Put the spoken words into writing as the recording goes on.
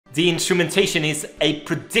The instrumentation is a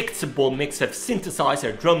predictable mix of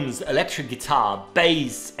synthesizer, drums, electric guitar,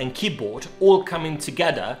 bass and keyboard all coming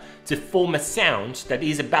together to form a sound that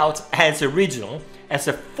is about as original as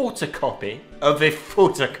a photocopy of a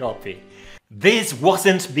photocopy. This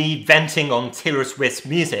wasn't me venting on Taylor Swift's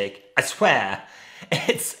music, I swear.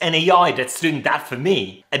 It's an AI that's doing that for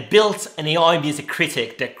me. I built an AI music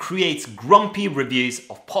critic that creates grumpy reviews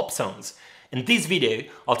of pop songs. In this video,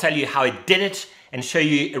 I'll tell you how I did it and show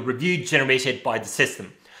you a review generated by the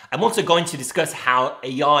system. I'm also going to discuss how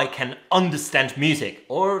AI can understand music,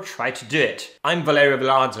 or try to do it. I'm Valerio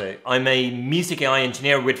Velardo. I'm a music AI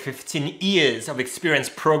engineer with 15 years of experience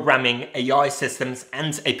programming AI systems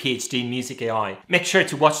and a PhD in music AI. Make sure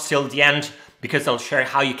to watch till the end, because I'll share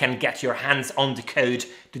how you can get your hands on the code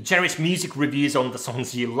to generate music reviews on the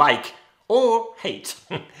songs you like or hate.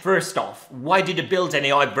 First off, why did I build an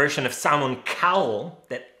AI version of Simon Cowell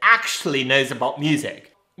that actually knows about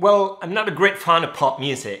music? Well, I'm not a great fan of pop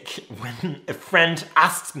music. When a friend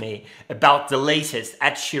asks me about the latest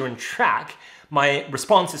Ed Sheeran track, my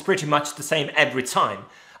response is pretty much the same every time.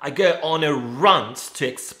 I go on a rant to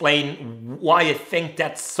explain why I think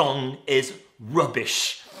that song is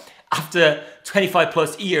rubbish. After 25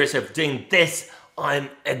 plus years of doing this, I'm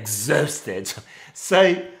exhausted.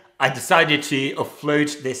 So I decided to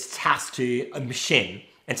offload this task to a machine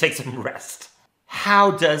and take some rest.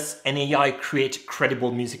 How does an AI create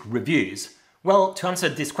credible music reviews? Well, to answer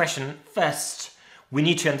this question, first, we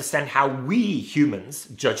need to understand how we humans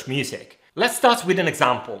judge music. Let's start with an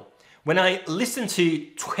example. When I listened to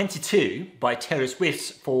 22 by Taylor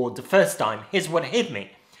Swift for the first time, here's what hit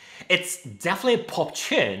me. It's definitely a pop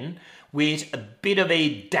tune with a bit of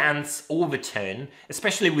a dance overtone,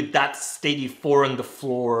 especially with that steady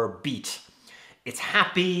 4-on-the-floor beat. It's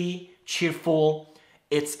happy, cheerful,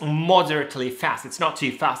 it's moderately fast. It's not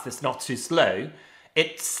too fast, it's not too slow.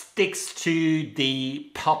 It sticks to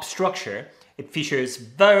the pop structure. It features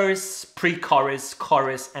verse, pre-chorus,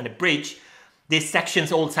 chorus, and a bridge. These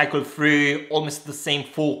sections all cycle through almost the same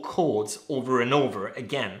 4 chords over and over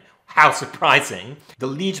again. How surprising! The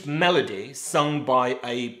lead melody, sung by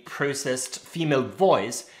a processed female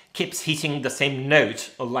voice, keeps hitting the same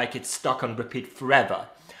note like it's stuck on repeat forever.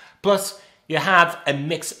 Plus, you have a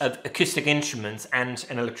mix of acoustic instruments and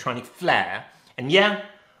an electronic flair. And yeah,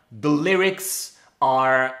 the lyrics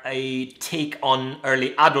are a take on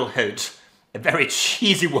early adulthood, a very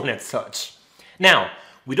cheesy one as such. Now,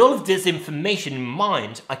 with all of this information in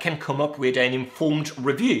mind, I can come up with an informed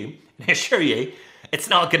review, and I assure you, it's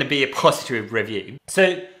not going to be a positive review.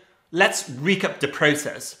 So let's recap the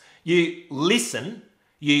process. You listen,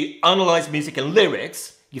 you analyze music and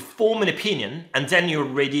lyrics, you form an opinion, and then you're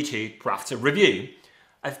ready to craft a review.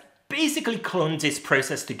 I've basically cloned this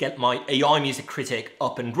process to get my AI music critic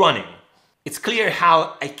up and running. It's clear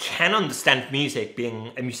how I can understand music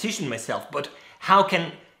being a musician myself, but how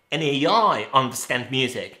can an AI understand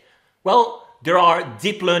music? Well, there are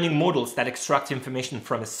deep learning models that extract information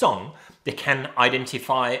from a song. They can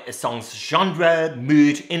identify a song's genre,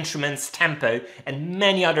 mood, instruments, tempo, and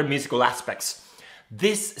many other musical aspects.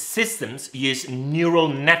 These systems use neural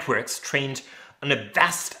networks trained on a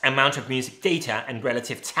vast amount of music data and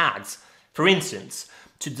relative tags. For instance,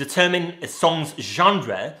 to determine a song's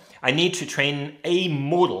genre, I need to train a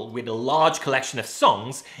model with a large collection of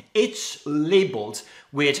songs, each labeled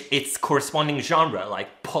with its corresponding genre,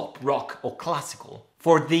 like pop, rock, or classical.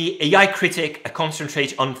 For the AI critic, I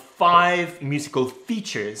concentrate on 5 musical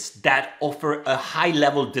features that offer a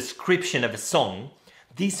high-level description of a song.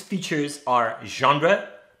 These features are genre,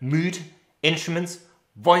 mood, instruments,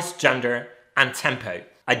 voice gender, and tempo.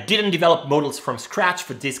 I didn't develop models from scratch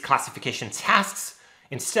for these classification tasks.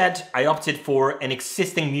 Instead, I opted for an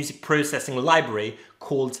existing music processing library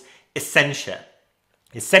called Essentia.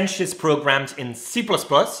 Essentia is programmed in C++,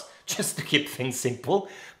 just to keep things simple,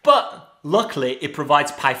 but luckily it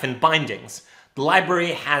provides Python bindings. The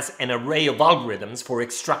library has an array of algorithms for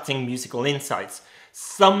extracting musical insights.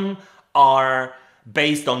 Some are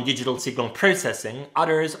based on digital signal processing,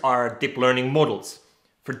 others are deep learning models.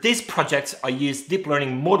 For this project, I used deep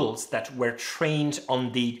learning models that were trained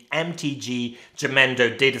on the MTG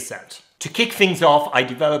Jamendo dataset. To kick things off, I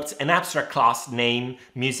developed an abstract class named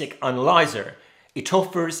Music Analyzer. It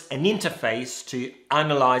offers an interface to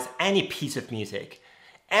analyze any piece of music.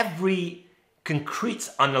 Every concrete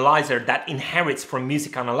analyzer that inherits from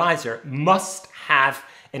Music Analyzer must have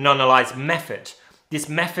an analyze method. This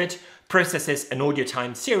method processes an audio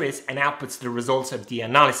time series and outputs the results of the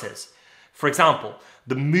analysis. For example,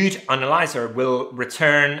 the mood analyzer will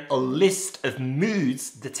return a list of moods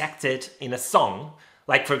detected in a song,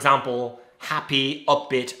 like for example, happy,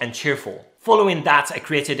 upbeat, and cheerful. Following that, I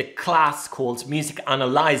created a class called music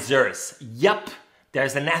analyzers. Yup,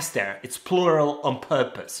 there's an S there, it's plural on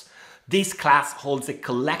purpose. This class holds a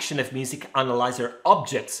collection of music analyzer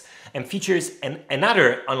objects and features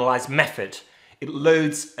another analyze method. It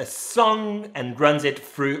loads a song and runs it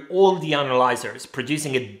through all the analyzers,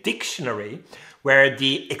 producing a dictionary where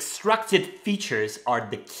the extracted features are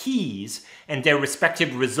the keys and their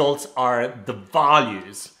respective results are the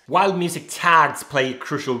values. While music tags play a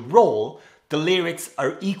crucial role, the lyrics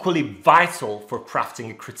are equally vital for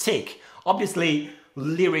crafting a critique. Obviously,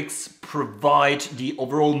 lyrics provide the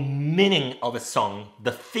overall meaning of a song,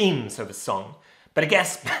 the themes of a song. But I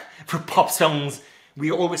guess for pop songs,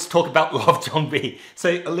 we always talk about love, don't we?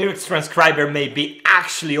 So a lyrics transcriber may be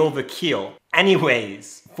actually overkill.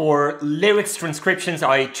 Anyways, for lyrics transcriptions,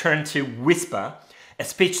 I turn to Whisper, a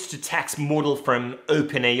speech-to-text model from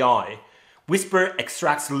OpenAI. Whisper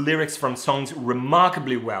extracts lyrics from songs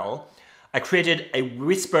remarkably well. I created a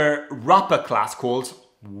Whisper wrapper class called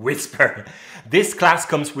Whisper. This class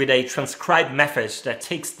comes with a transcribe method that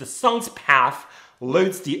takes the song's path,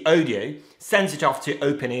 loads the audio, sends it off to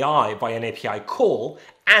OpenAI via an API call,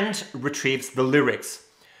 and retrieves the lyrics.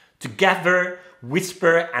 Together,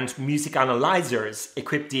 Whisper and music analyzers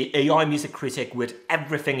equip the AI music critic with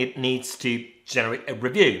everything it needs to generate a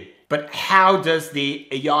review. But how does the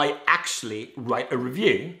AI actually write a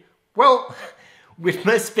review? Well, with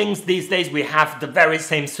most things these days, we have the very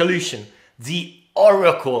same solution. The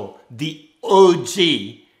Oracle, the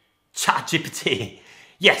OG, ChatGPT.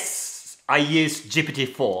 Yes, I use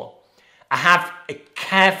GPT-4. I have a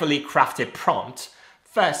carefully crafted prompt.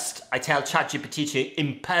 First, I tell ChatGPT to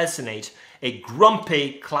impersonate a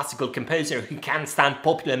grumpy classical composer who can't stand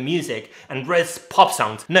popular music and writes pop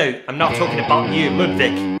songs. No, I'm not talking about you,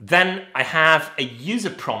 Ludwig. Then I have a user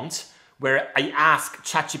prompt where I ask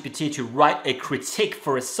ChatGPT to write a critique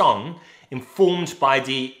for a song informed by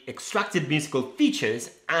the extracted musical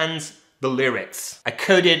features and the lyrics. I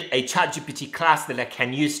coded a ChatGPT class that I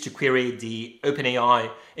can use to query the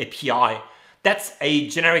OpenAI API. That's a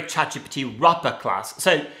generic ChatGPT wrapper class.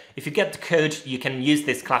 So if you get the code, you can use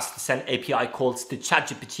this class to send API calls to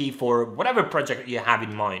ChatGPT for whatever project you have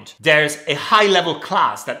in mind. There's a high-level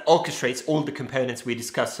class that orchestrates all the components we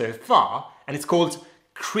discussed so far, and it's called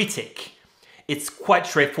critic. It's quite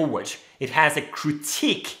straightforward. It has a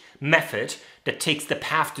critique method that takes the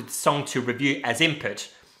path to the song to review as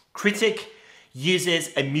input. Critic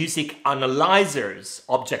uses a music analyzers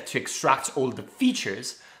object to extract all the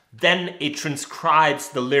features. Then it transcribes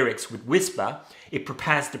the lyrics with Whisper. It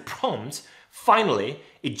prepares the prompt. Finally,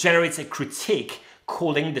 it generates a critique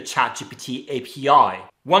calling the ChatGPT API.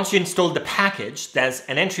 Once you install the package, there's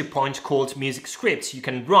an entry point called musiccritic you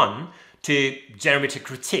can run to generate a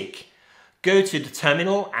critique. Go to the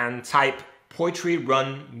terminal and type poetry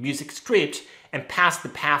run musiccritic and pass the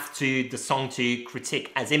path to the song to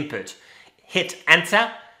critique as input. Hit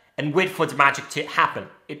enter and wait for the magic to happen.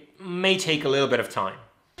 It may take a little bit of time.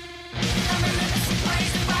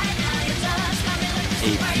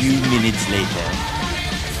 A few minutes later.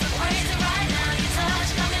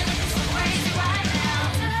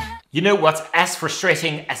 You know what's as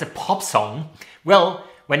frustrating as a pop song? Well,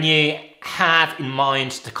 when you have in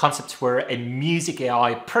mind the concept for a music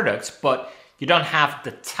AI product, but you don't have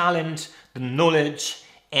the talent, the knowledge,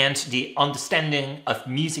 and the understanding of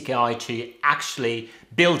music AI to actually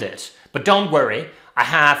build it. But don't worry, I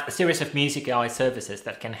have a series of music AI services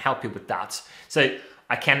that can help you with that. So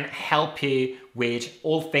I can help you with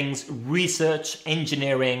all things research,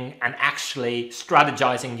 engineering, and actually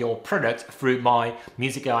strategizing your product through my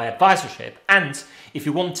music AI advisorship. And if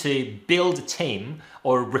you want to build a team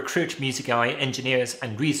or recruit music AI engineers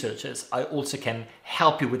and researchers, I also can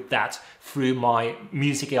help you with that through my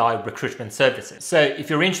music AI recruitment services. So if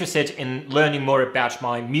you're interested in learning more about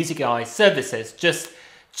my music AI services, just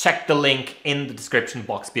check the link in the description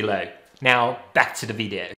box below. Now back to the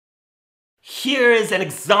video. Here is an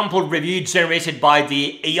example review generated by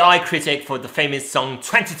the AI critic for the famous song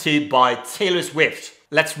 22 by Taylor Swift.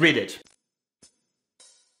 Let's read it.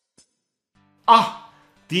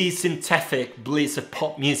 The synthetic bliss of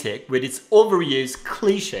pop music with its overused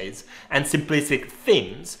cliches and simplistic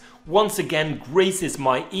themes once again graces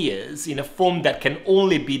my ears in a form that can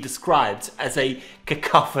only be described as a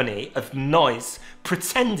cacophony of noise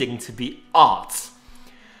pretending to be art.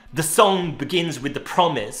 The song begins with the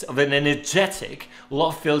promise of an energetic,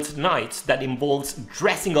 love-filled night that involves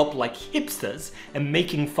dressing up like hipsters and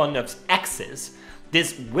making fun of exes.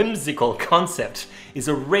 This whimsical concept is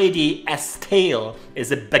already as stale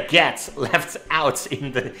as a baguette left out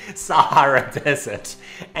in the Sahara Desert,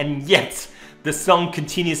 and yet the song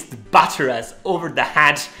continues to batter us over the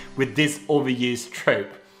head with this overused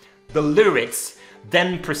trope. The lyrics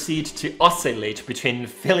then proceed to oscillate between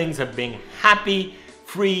feelings of being happy,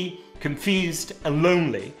 free, confused, and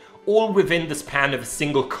lonely, all within the span of a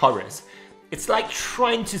single chorus. It's like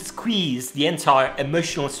trying to squeeze the entire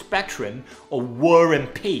emotional spectrum of war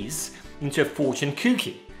and peace into a fortune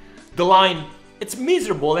cookie. The line, "It's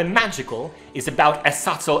miserable and magical," is about as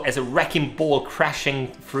subtle as a wrecking ball crashing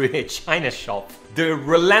through a china shop. The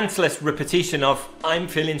relentless repetition of "I'm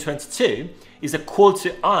feeling 22" is a call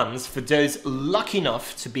to arms for those lucky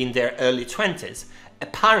enough to be in their early 20s,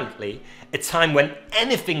 apparently a time when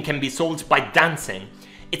anything can be solved by dancing.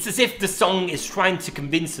 It's as if the song is trying to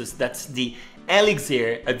convince us that the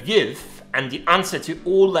elixir of youth and the answer to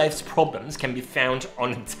all life's problems can be found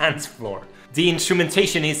on a dance floor. The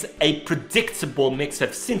instrumentation is a predictable mix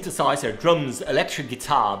of synthesizer, drums, electric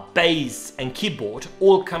guitar, bass, and keyboard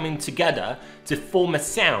all coming together to form a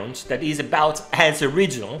sound that is about as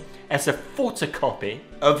original as a photocopy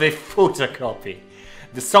of a photocopy.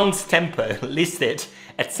 The song's tempo, listed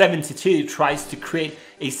at 72, tries to create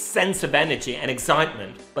a sense of energy and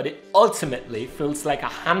excitement, but it ultimately feels like a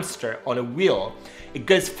hamster on a wheel. It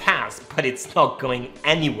goes fast, but it's not going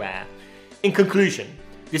anywhere. In conclusion,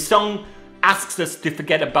 the song asks us to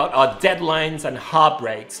forget about our deadlines and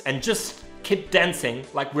heartbreaks and just keep dancing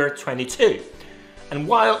like we're 22. And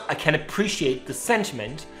while I can appreciate the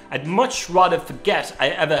sentiment, I'd much rather forget I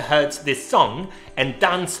ever heard this song and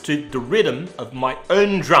dance to the rhythm of my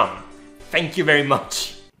own drum. Thank you very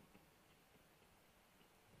much.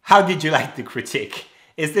 How did you like the critique?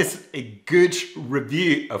 Is this a good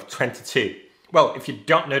review of 22? Well, if you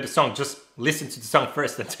don't know the song, just listen to the song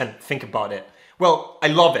first and then think about it. Well, I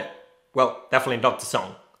love it. Well, definitely not the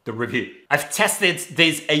song, the review. I've tested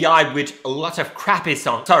this AI with a lot of crappy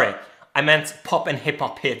songs. Sorry, I meant pop and hip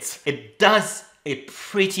hop hits. It does a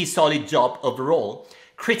pretty solid job overall.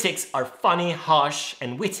 Critics are funny, harsh,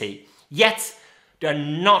 and witty, yet they're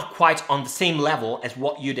not quite on the same level as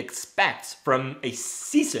what you'd expect from a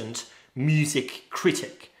seasoned music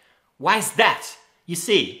critic. Why is that? You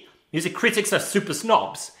see, music critics are super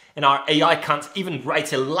snobs, and our AI can't even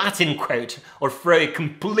write a Latin quote or throw a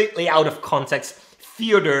completely out of context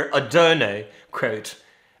Theodore Adorno quote.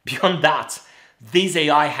 Beyond that, this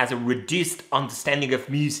AI has a reduced understanding of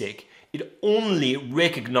music. It only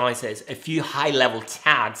recognizes a few high-level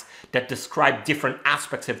tags that describe different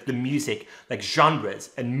aspects of the music, like genres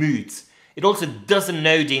and moods. It also doesn't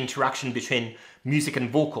know the interaction between music and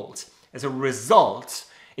vocals. As a result,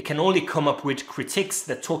 it can only come up with critiques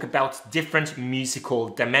that talk about different musical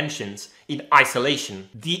dimensions in isolation.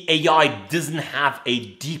 The AI doesn't have a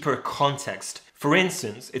deeper context. For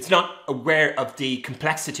instance, it's not aware of the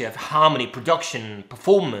complexity of harmony, production,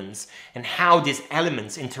 performance, and how these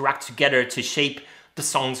elements interact together to shape the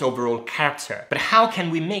song's overall character. But how can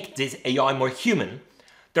we make this AI more human?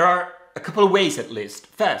 There are a couple of ways at least.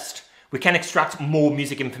 First, we can extract more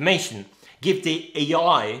music information, give the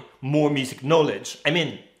AI more music knowledge. I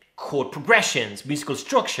mean, chord progressions, musical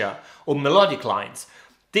structure, or melodic lines.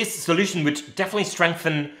 This solution would definitely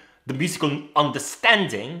strengthen the musical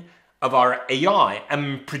understanding of our AI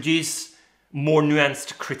and produce more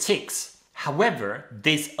nuanced critiques. However,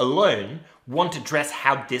 this alone won't address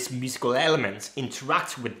how these musical elements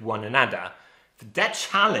interact with one another. For that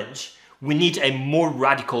challenge, we need a more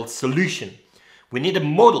radical solution. We need a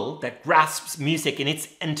model that grasps music in its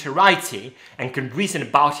entirety and can reason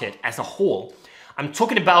about it as a whole. I'm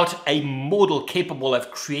talking about a model capable of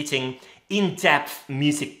creating in-depth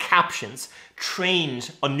music captions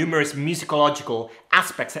trained on numerous musicological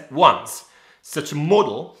aspects at once. Such a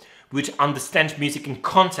model would understand music in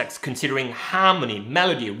context, considering harmony,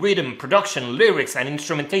 melody, rhythm, production, lyrics, and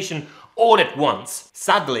instrumentation all at once.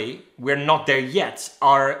 Sadly, we're not there yet.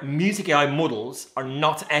 Our music AI models are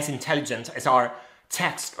not as intelligent as our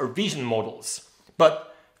text or vision models.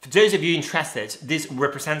 But for those of you interested, this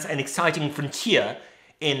represents an exciting frontier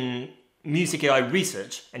in music AI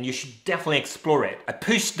research, and you should definitely explore it. I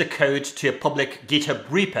pushed the code to a public GitHub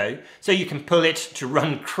repo so you can pull it to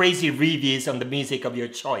run crazy reviews on the music of your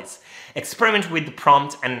choice. Experiment with the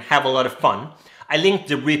prompt and have a lot of fun. I linked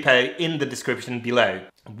the repo in the description below.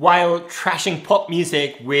 While trashing pop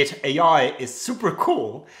music with AI is super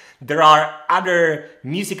cool, there are other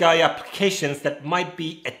music AI applications that might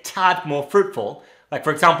be a tad more fruitful, like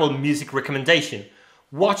for example music recommendation.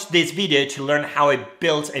 Watch this video to learn how I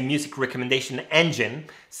built a music recommendation engine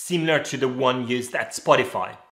similar to the one used at Spotify.